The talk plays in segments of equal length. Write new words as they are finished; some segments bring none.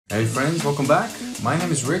Hey friends, welcome back. My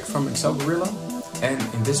name is Rick from Excel Gorilla, and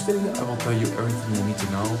in this video I will tell you everything you need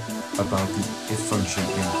to know about the if function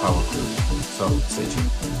in Power Query. So stay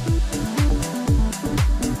tuned.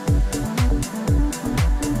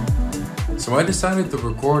 So I decided to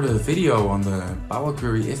record a video on the Power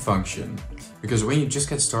Query if function because when you just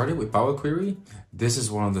get started with Power Query, this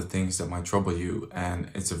is one of the things that might trouble you,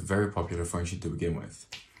 and it's a very popular function to begin with.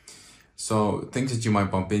 So things that you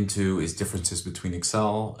might bump into is differences between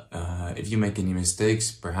Excel. If you make any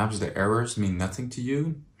mistakes, perhaps the errors mean nothing to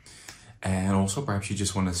you. And also perhaps you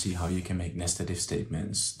just want to see how you can make nested if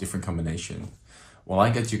statements, different combination. Well,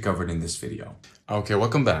 I got you covered in this video. Okay,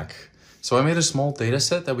 welcome back. So I made a small data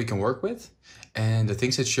set that we can work with. And the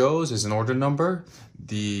things it shows is an order number,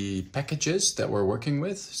 the packages that we're working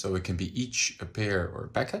with. So it can be each a pair or a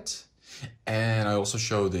packet. And I also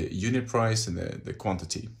show the unit price and the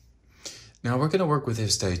quantity. Now we're going to work with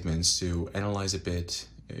if statements to analyze a bit,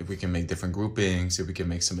 if we can make different groupings, if we can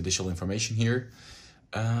make some additional information here.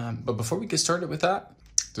 But before we get started with that,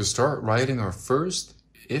 to start writing our first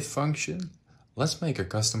if function, let's make a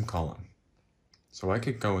custom column. So I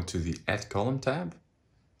could go into the Add Column tab,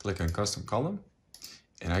 click on Custom Column,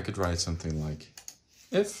 and I could write something like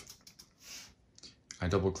if. I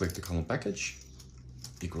double click the column package,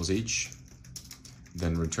 equals each,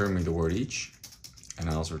 then return me the word each, and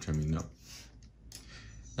I also return me no.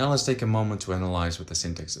 Now let's take a moment to analyze what the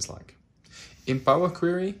syntax is like. In Power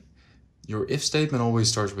Query, your if statement always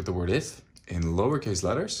starts with the word if in lowercase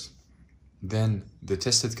letters. Then the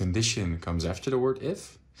tested condition comes after the word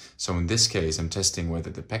if. So in this case, I'm testing whether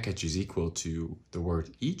the package is equal to the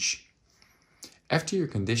word each. After your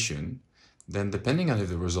condition, then depending on if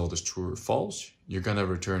the result is true or false, you're going to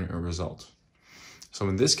return a result. So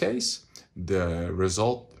in this case, the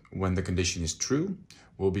result when the condition is true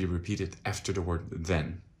will be repeated after the word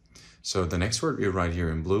then. So the next word we write here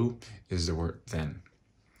in blue is the word then.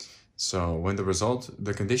 So when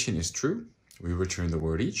the condition is true, we return the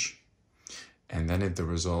word each. And then if the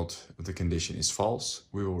result of the condition is false,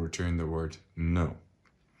 we will return the word no.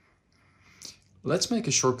 Let's make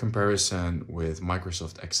a short comparison with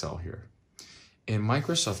Microsoft Excel here. In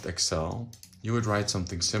Microsoft Excel, you would write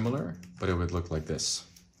something similar, but it would look like this.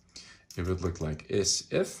 It would look like is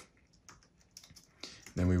if.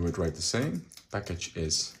 Then we would write the same, package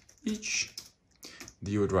is each.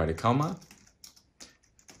 You would write a comma.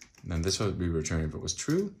 Then this would be returned if it was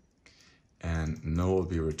true, and no would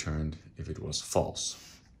be returned if it was false.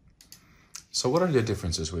 So what are the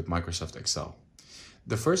differences with Microsoft Excel?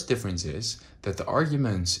 The first difference is that the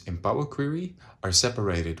arguments in Power Query are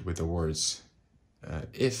separated with the words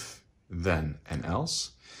if, then, and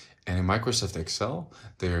else. And in Microsoft Excel,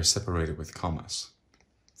 they are separated with commas.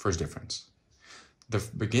 First difference. The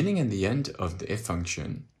beginning and the end of the if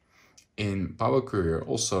function in Power Query are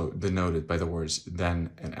also denoted by the words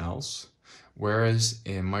then and else, whereas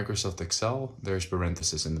in Microsoft Excel, there's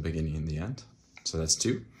parentheses in the beginning and the end. So that's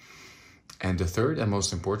two. And the third and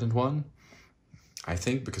most important one, I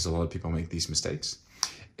think, because a lot of people make these mistakes,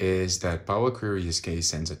 is that Power Query is case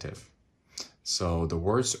sensitive. So the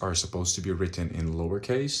words are supposed to be written in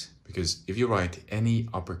lowercase, because if you write any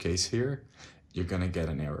uppercase here, you're going to get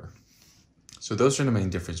an error. So those are the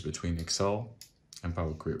main difference between Excel and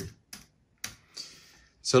Power Query.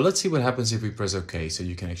 So let's see what happens if we press OK so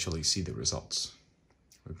you can actually see the results.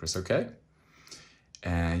 We press OK,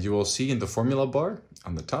 and you will see in the formula bar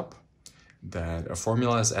on the top that a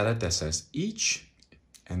formula is added that says each,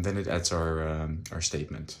 and then it adds our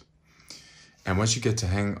statement. And once you get the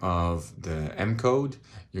hang of the M code,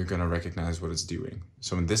 you're going to recognize what it's doing.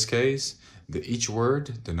 So in this case, the each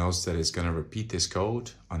word denotes that it's going to repeat this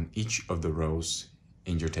code on each of the rows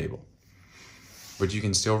in your table. But you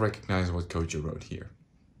can still recognize what code you wrote here.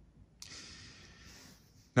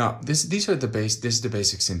 Now, this is the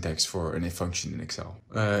basic syntax for an if function in Excel,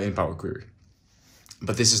 in Power Query.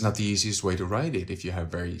 But this is not the easiest way to write it if you have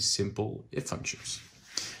very simple if functions.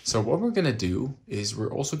 So what we're going to do is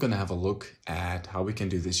we're also going to have a look at how we can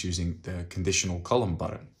do this using the conditional column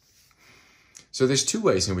button. So there's two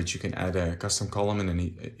ways in which you can add a custom column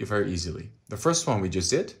very easily. The first one we just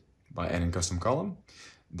did by adding custom column.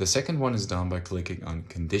 The second one is done by clicking on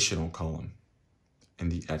conditional column in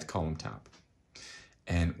the Add Column tab.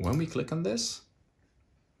 And when we click on this,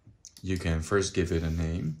 you can first give it a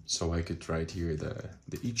name. So I could write here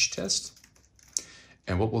the each test.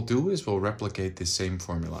 And what we'll do is we'll replicate the same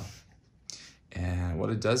formula. And what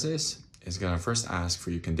it does is it's going to first ask for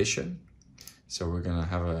your condition. So we're going to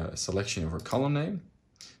have a selection of our column name,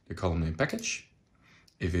 the column name package.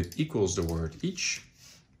 If it equals the word each,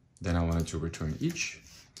 then I want it to return each.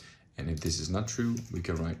 And if this is not true, we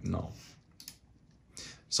can write null.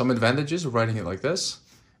 Some advantages of writing it like this.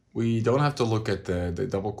 We don't have to look at the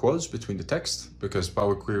double quotes between the text because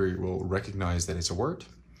Power Query will recognize that it's a word.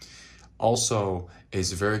 Also,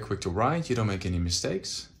 it's very quick to write. You don't make any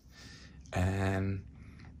mistakes. And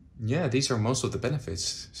yeah, these are most of the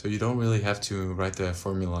benefits. So you don't really have to write the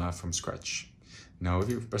formula from scratch. Now, if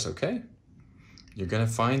you press OK, you're going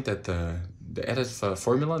to find that the edit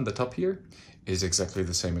formula in the top here is exactly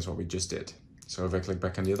the same as what we just did. So if I click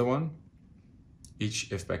back on the other one,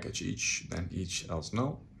 each if package each, then each else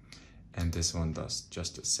no. And this one does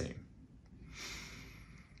just the same.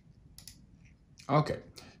 Okay,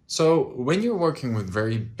 so when you're working with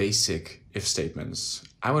very basic if statements,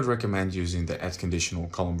 I would recommend using the add conditional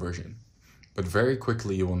column version. But very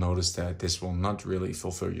quickly you will notice that this will not really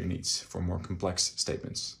fulfill your needs for more complex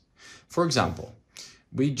statements. For example,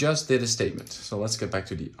 we just did a statement. So let's get back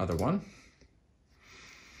to the other one.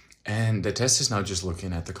 And the test is now just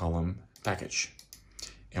looking at the column package.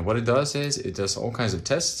 And what it does is it does all kinds of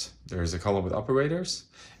tests. There's a column with operators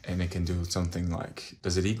and it can do something like,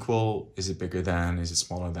 does it equal? Is it bigger than? Is it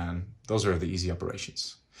smaller than? Those are the easy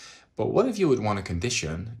operations. But what if you would want a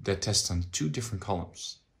condition that tests on two different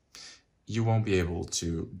columns? You won't be able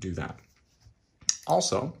to do that.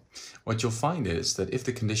 Also, what you'll find is that if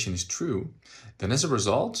the condition is true, then as a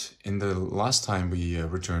result, in the last time we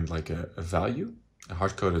returned like a value, a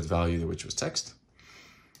hard-coded value which was text,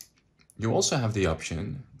 you also have the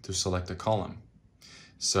option to select a column.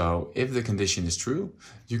 So if the condition is true,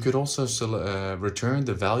 you could also return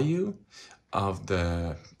the value of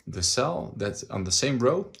the cell that's on the same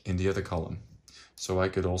row in the other column. So I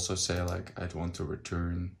could also say like, I'd want to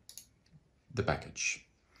return the package.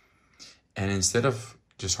 And instead of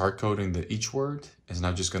just hard coding the each word, it's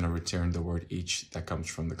now just going to return the word each that comes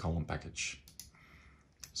from the column package.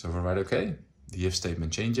 So if I write OK, the if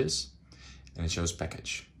statement changes and it shows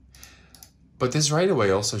package. But this right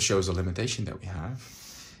away also shows a limitation that we have,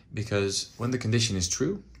 because when the condition is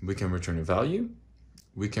true, we can return a value,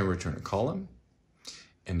 we can return a column,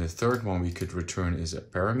 and the third one we could return is a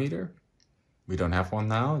parameter. We don't have one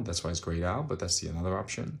now, that's why it's grayed out, but that's another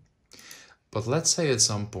option. But let's say at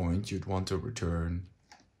some point you'd want to return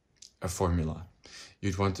a formula.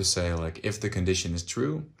 You'd want to say like, if the condition is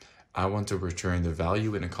true, I want to return the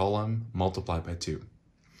value in a column multiplied by 2.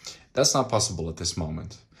 That's not possible at this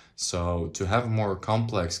moment. So to have more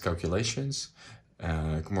complex calculations,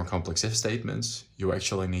 more complex if statements, you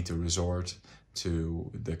actually need to resort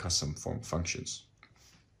to the custom form functions.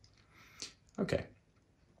 Okay.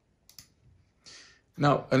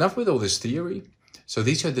 Now, enough with all this theory. So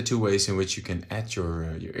these are the two ways in which you can add your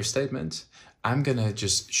if statement. I'm gonna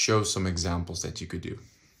just show some examples that you could do.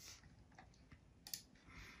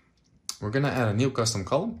 We're gonna add a new custom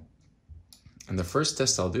column. And the first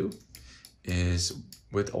test I'll do is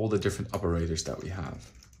with all the different operators that we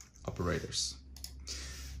have. Operators.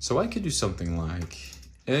 So I could do something like,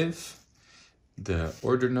 if the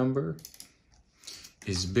order number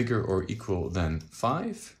is bigger or equal than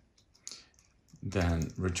 5,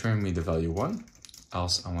 then return me the value 1,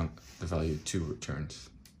 else I want the value 2 returned.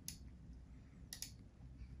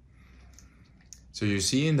 So you're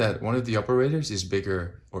seeing that one of the operators is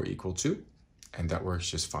bigger or equal to, and that works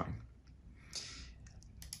just fine.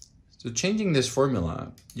 So changing this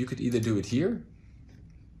formula, you could either do it here,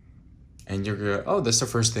 and you're gonna, oh, that's the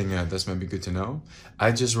first thing that's maybe good to know.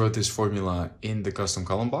 I just wrote this formula in the custom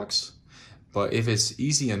column box, but if it's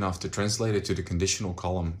easy enough to translate it to the conditional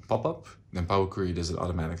column pop-up, then Power Query does it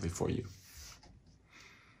automatically for you.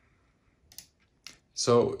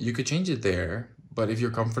 So you could change it there, but if you're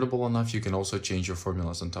comfortable enough, you can also change your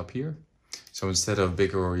formulas on top here. So instead of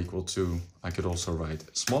bigger or equal to, I could also write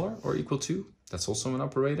smaller or equal to. That's also an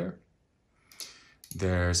operator.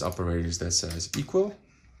 There's operators that says equal.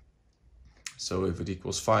 So if it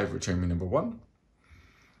equals 5, return me number 1.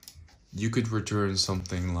 You could return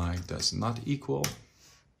something like does not equal.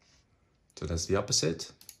 So that's the opposite.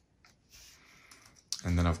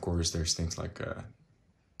 And then of course there's things like,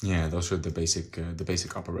 yeah, those are the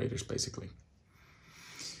basic operators basically.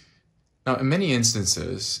 Now in many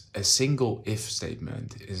instances, a single if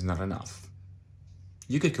statement is not enough.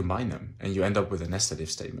 You could combine them and you end up with a nested if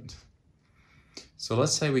statement. So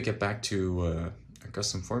let's say we get back to a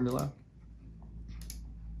custom formula.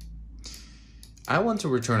 I want to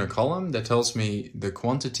return a column that tells me the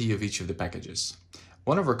quantity of each of the packages.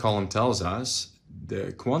 One of our column tells us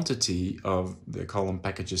the quantity of the column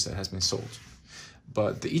packages that has been sold.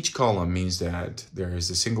 But each column means that there is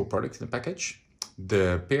a single product in the package.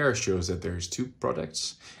 The pair shows that there's 2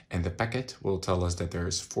 products, and the packet will tell us that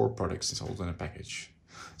there's 4 products sold in a package.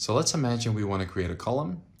 So let's imagine we want to create a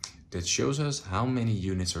column that shows us how many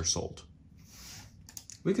units are sold.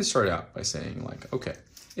 we can start out by saying like, okay,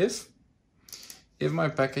 if my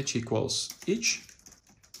package equals each,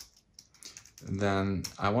 then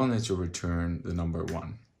I want it to return the number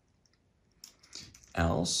 1.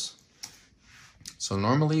 Else, so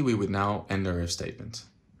normally we would now end our if statement.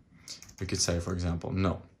 We could say, for example,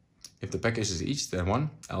 no. If the package is each, then 1,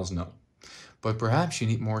 else no. But perhaps you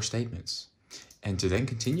need more statements. And to then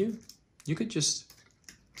continue, you could just,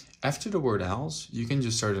 after the word else, you can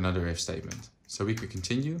just start another if statement. So we could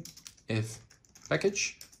continue if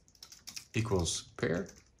package equals pair,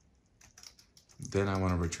 then I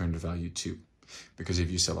want to return the value 2. Because if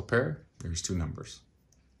you sell a pair, there's 2 numbers.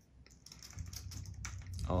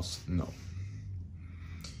 Else no.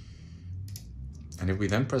 And if we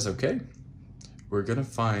then press OK, we're going to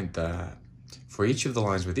find that for each of the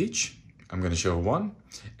lines with each, I'm going to show 1,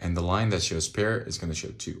 and the line that shows pair is going to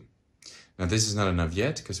show 2. Now this is not enough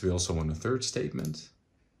yet, because we also want a third statement.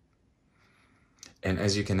 And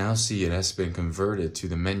as you can now see, it has been converted to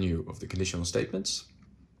the menu of the conditional statements.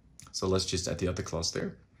 So let's just add the other clause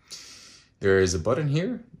there. There is a button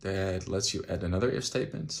here that lets you add another if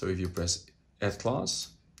statement. So if you press add clause,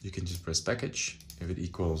 you can just press package. If it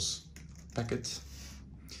equals packet,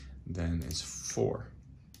 then it's 4.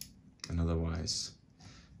 And otherwise,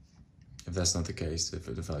 if that's not the case, if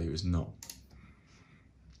the value is no.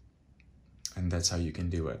 And that's how you can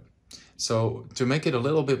do it. So to make it a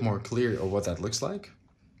little bit more clear of what that looks like,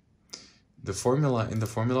 the formula in the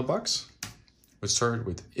formula box would start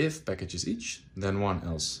with if package is each, then 1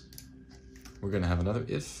 else. We're going to have another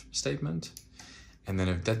if statement. And then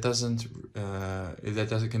if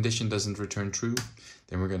that condition doesn't return true,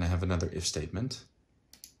 then we're going to have another if statement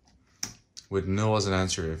with null as an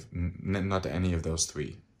answer if not any of those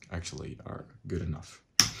 3 actually are good enough.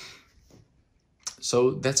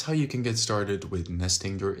 So that's how you can get started with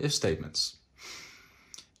nesting your if statements.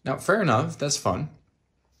 Now, fair enough, that's fun.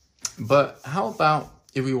 But how about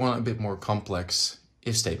if we want a bit more complex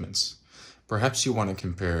if statements? Perhaps you want to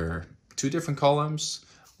compare 2 different columns,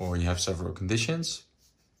 or you have several conditions.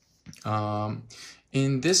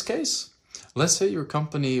 In this case, let's say your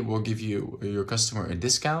company will give your customer a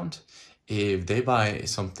discount if they buy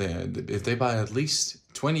something, if they buy at least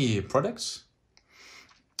 20 products,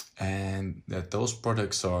 and that those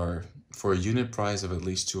products are for a unit price of at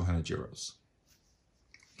least 200 euros.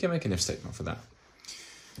 You can make an if statement for that.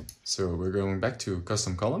 So we're going back to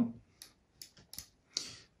custom column.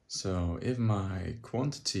 So if my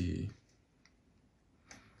quantity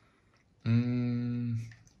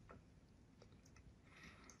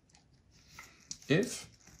if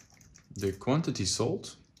the quantity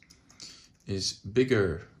sold is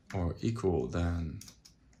bigger or equal than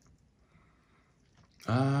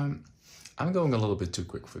I'm going a little bit too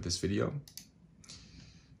quick for this video.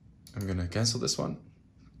 I'm gonna cancel this one.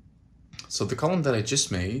 So the column that I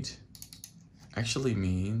just made actually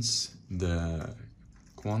means the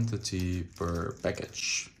quantity per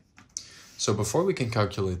package. So before we can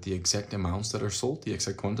calculate the exact amounts that are sold, the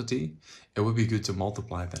exact quantity, it would be good to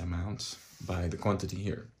multiply that amount by the quantity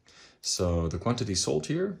here. So the quantity sold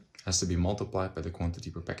here has to be multiplied by the quantity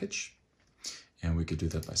per package. And we could do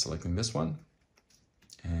that by selecting this one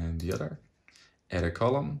and the other. Add a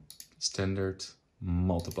column, standard,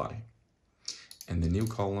 multiply. And the new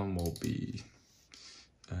column will be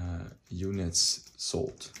units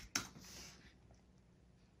sold.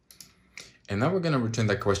 And now we're going to return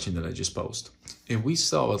that question that I just posed. If we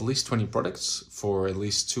sell at least 20 products for at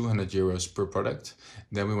least 200 euros per product,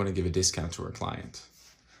 then we want to give a discount to our client.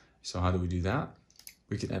 So how do we do that?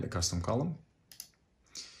 We can add a custom column.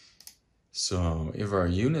 So if our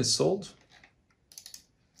units sold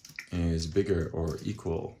is bigger or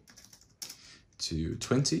equal to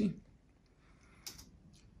 20,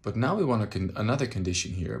 but now we want another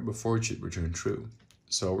condition here before it should return true.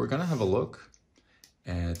 So we're going to have a look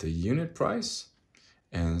at the unit price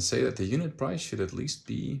and say that the unit price should at least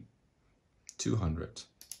be 200.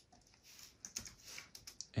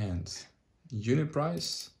 And unit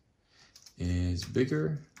price is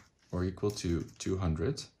bigger or equal to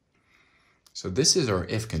 200. So this is our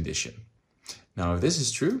if condition. Now, if this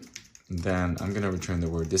is true, then I'm going to return the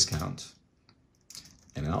word discount,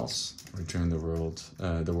 and else return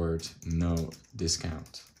the word no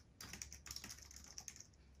discount.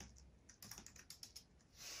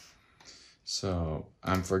 So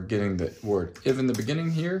I'm forgetting the word if in the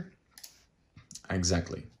beginning here.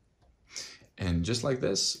 Exactly. And just like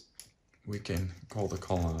this, we can call the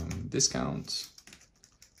column discount,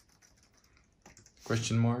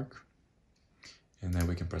 question mark, and then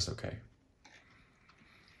we can press OK.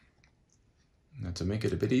 Now to make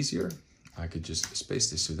it a bit easier, I could just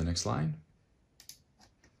space this to the next line.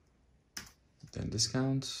 then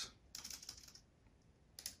discount,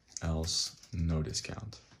 else no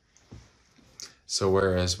discount. So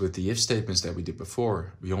whereas with the if statements that we did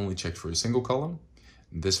before, we only checked for a single column,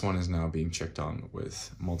 this one is now being checked on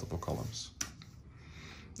with multiple columns.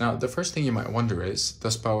 Now, the first thing you might wonder is,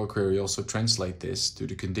 does Power Query also translate this to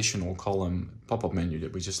the conditional column pop-up menu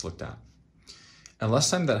that we just looked at? And last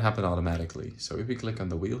time that happened automatically. So if we click on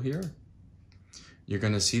the wheel here, you're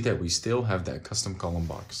going to see that we still have that custom column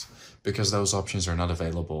box because those options are not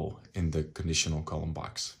available in the conditional column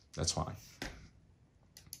box. That's why.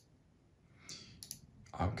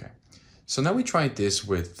 Okay, so now we tried this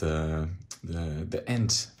with the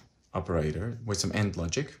AND operator with some AND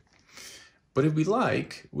logic. But if we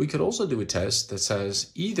like, we could also do a test that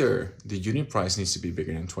says either the unit price needs to be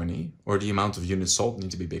bigger than 20, or the amount of units sold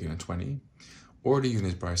need to be bigger than 20, or the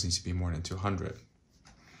unit price needs to be more than 200.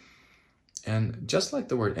 And just like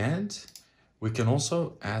the word AND, we can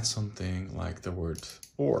also add something like the word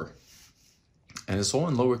OR. And it's all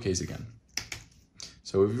in lowercase again.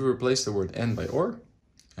 So if you replace the word AND by OR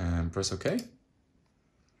and press OK,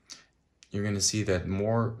 you're going to see that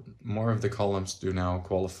more of the columns do now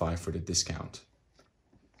qualify for the discount.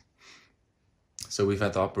 So we've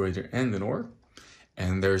had the operator AND and OR,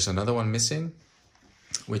 and there's another one missing,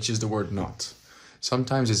 which is the word NOT.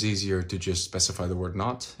 Sometimes it's easier to just specify the word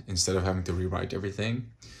NOT instead of having to rewrite everything.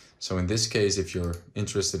 So in this case, if you're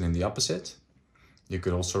interested in the opposite, you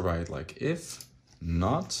could also write like if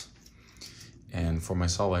NOT, and for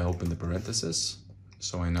myself I open the parenthesis,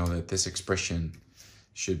 so I know that this expression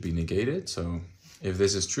should be negated. So if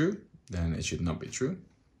this is true, then it should not be true.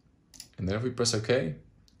 And then if we press OK,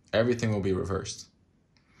 everything will be reversed.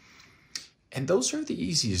 And those are the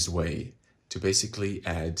easiest way to basically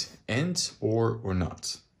add AND, or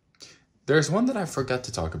NOT. There's one that I forgot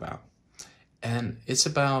to talk about, and it's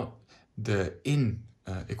about the IN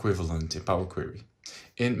equivalent in Power Query.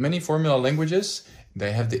 In many formula languages,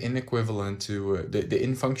 they have the IN equivalent to the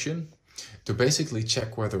IN function to basically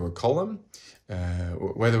check whether a column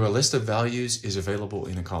whether a list of values is available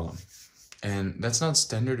in a column. And that's not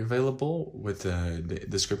standard available with the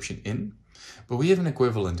description in, but we have an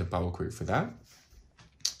equivalent in Power Query for that.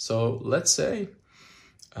 So let's say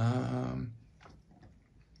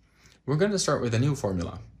we're going to start with a new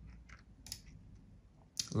formula.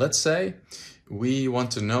 Let's say we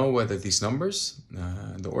want to know whether these numbers,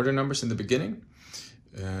 the order numbers in the beginning,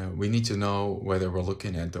 we need to know whether we're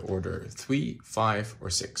looking at the order 3, 5, or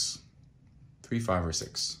 6. 3, 5, or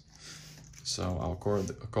 6. So I'll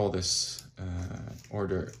call this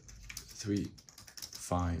order 3,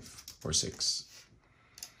 5, or 6.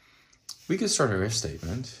 We can start our if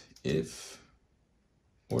statement if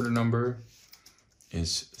order number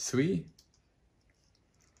is 3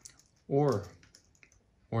 or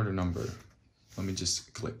order number, let me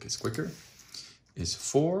just click, it's quicker, is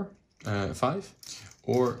 5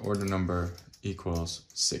 or order number equals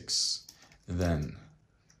 6. Then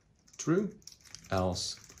true,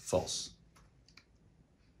 else false.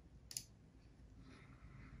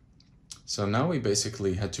 So now we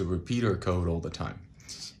basically had to repeat our code all the time.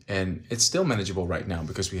 And it's still manageable right now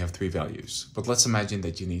because we have 3 values. But let's imagine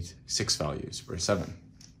that you need 6 values or 7.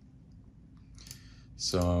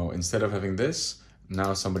 So instead of having this,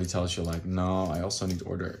 now somebody tells you like, no, I also need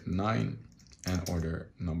order 9 and order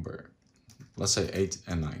number, let's say 8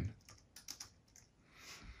 and 9.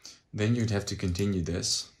 Then you'd have to continue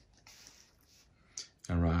this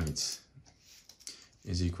and write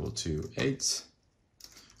is equal to 8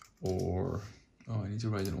 or, oh, I need to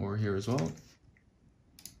write an or here as well,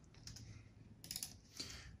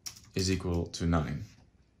 is equal to 9.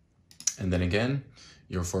 And then again,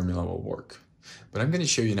 your formula will work. But I'm going to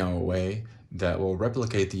show you now a way that will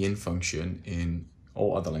replicate the in function in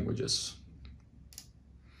all other languages.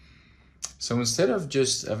 So instead of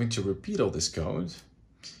just having to repeat all this code,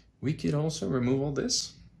 we could also remove all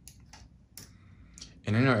this.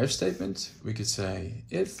 And in our if statement, we could say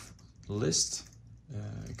if list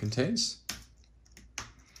contains.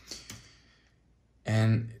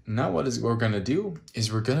 And now what we're going to do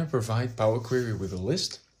is we're going to provide Power Query with a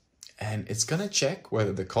list, and it's going to check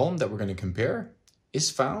whether the column that we're going to compare is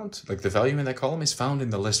found, like the value in that column is found in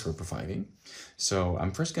the list we're providing. So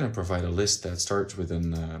I'm first going to provide a list that starts with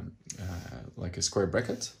an like a square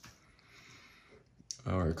bracket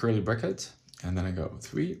or a curly bracket, and then I go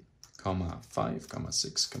 3, 5,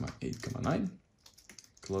 6, 8, 9,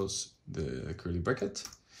 close the curly bracket.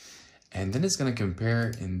 And then it's going to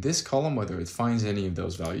compare in this column whether it finds any of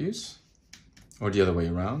those values, or the other way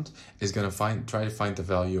around, is going to try to find the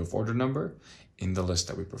value of order number in the list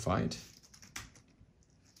that we provide.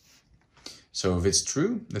 So if it's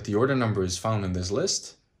true that the order number is found in this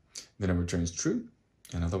list, then it returns true,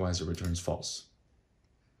 and otherwise it returns false.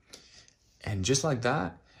 And just like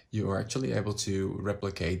that, you are actually able to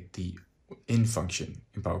replicate the in function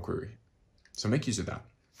in Power Query. So make use of that.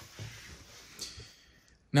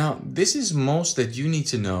 Now, this is most that you need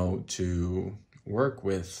to know to work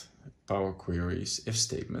with Power Query's if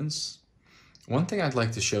statements. One thing I'd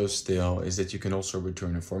like to show still is that you can also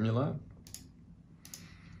return a formula.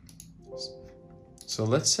 So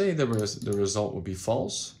let's say the result would be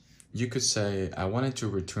false. You could say, I wanted to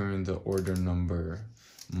return the order number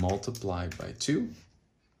multiplied by 2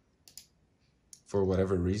 for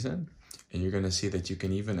whatever reason. And you're going to see that you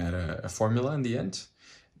can even add a formula in the end.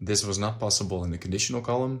 This was not possible in the conditional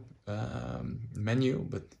column menu,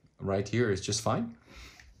 but right here is just fine.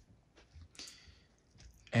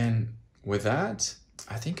 And with that,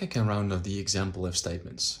 I think I can round off the example if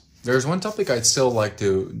statements. There's one topic I'd still like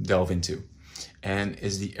to delve into, and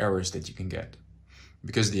is the errors that you can get.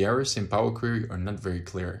 Because the errors in Power Query are not very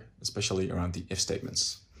clear, especially around the if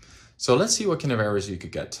statements. So let's see what kind of errors you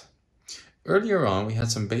could get. Earlier on, we had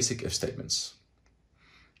some basic if statements.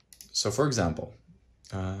 So for example,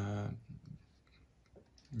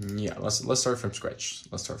 let's start from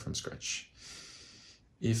scratch.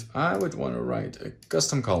 If I would want to write a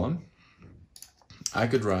custom column, I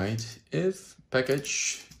could write if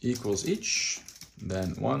package equals each,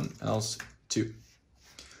 then 1 else 2.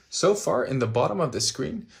 So far in the bottom of the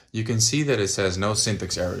screen, you can see that it says no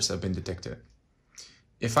syntax errors have been detected.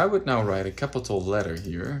 If I would now write a capital letter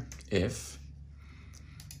here, if,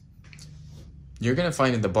 you're going to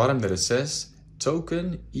find in the bottom that it says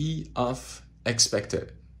token E of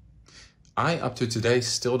expected. I, up to today,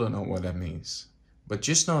 still don't know what that means. But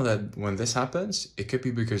just know that when this happens, it could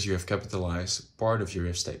be because you have capitalized part of your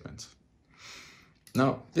if statement.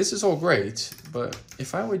 Now, this is all great, but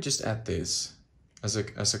if I would just add this as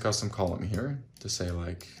a custom column here to say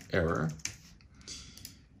like error.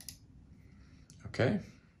 Okay.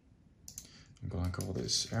 I'm going to call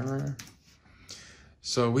this error.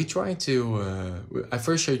 So we try to, I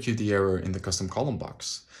first showed you the error in the custom column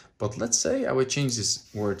box, but let's say I would change this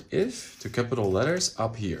word if to capital letters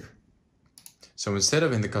up here. So instead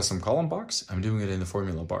of in the custom column box, I'm doing it in the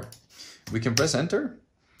formula bar. We can press enter.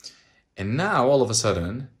 And now all of a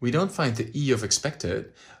sudden, we don't find the E of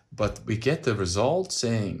expected, but we get the result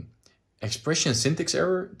saying expression syntax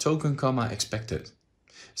error, token, comma, expected.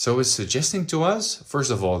 So it's suggesting to us, first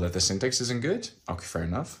of all, that the syntax isn't good. Okay, fair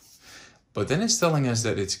enough. But then it's telling us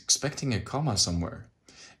that it's expecting a comma somewhere.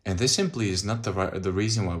 And this simply is not the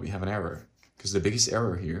reason why we have an error. Because the biggest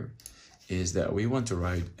error here is that we want to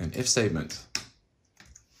write an if statement.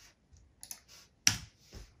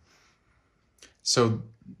 So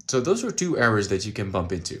those are two errors that you can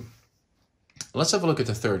bump into. Let's have a look at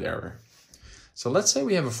the third error. So let's say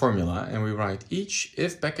we have a formula and we write each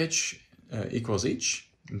if package equals each.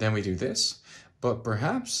 Then we do this. But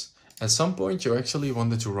perhaps at some point you actually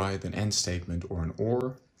wanted to write an end statement or an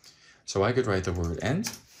or. So I could write the word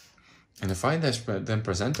end. And if I then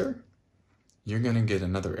press enter, you're going to get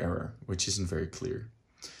another error, which isn't very clear.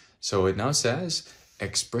 So it now says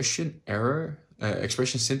expression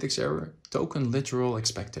syntax error, token literal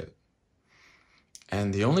expected.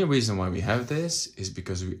 And the only reason why we have this is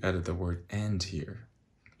because we added the word end here.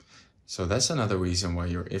 So that's another reason why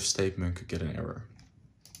your if statement could get an error.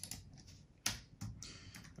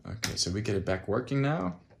 Okay, so we get it back working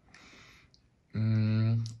now.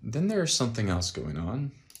 Then there's something else going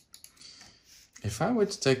on. If I were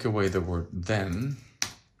to take away the word then,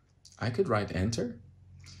 I could write enter.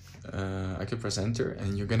 I could press enter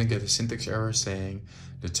and you're going to get a syntax error saying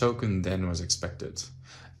the token then was expected.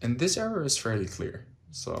 And this error is fairly clear.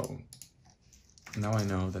 So now I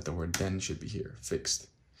know that the word then should be here, fixed.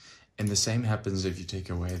 And the same happens if you take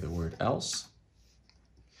away the word else.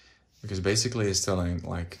 Because basically it's telling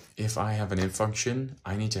like, if I have an if function,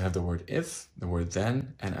 I need to have the word if, the word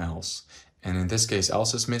then, and else. And in this case,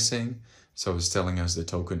 else is missing. So it's telling us the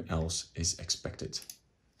token else is expected.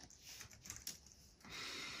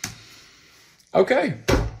 Okay,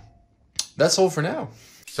 that's all for now.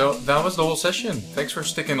 So that was the whole session. Thanks for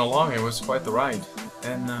sticking along. It was quite the ride.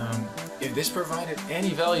 And if this provided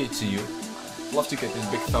any value to you, I'd love to get this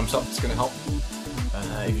big thumbs up. It's going to help.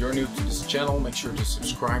 If you're new to this channel, make sure to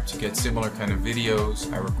subscribe to get similar kind of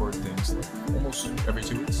videos. I record things like almost every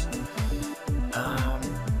 2 weeks.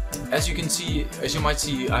 As you might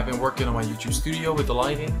see, I've been working on my YouTube studio with the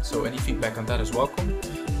lighting, so any feedback on that is welcome.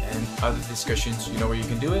 And other discussions, you know where you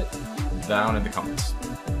can do it, down in the comments.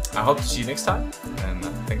 I hope to see you next time, and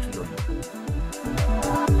thanks for joining.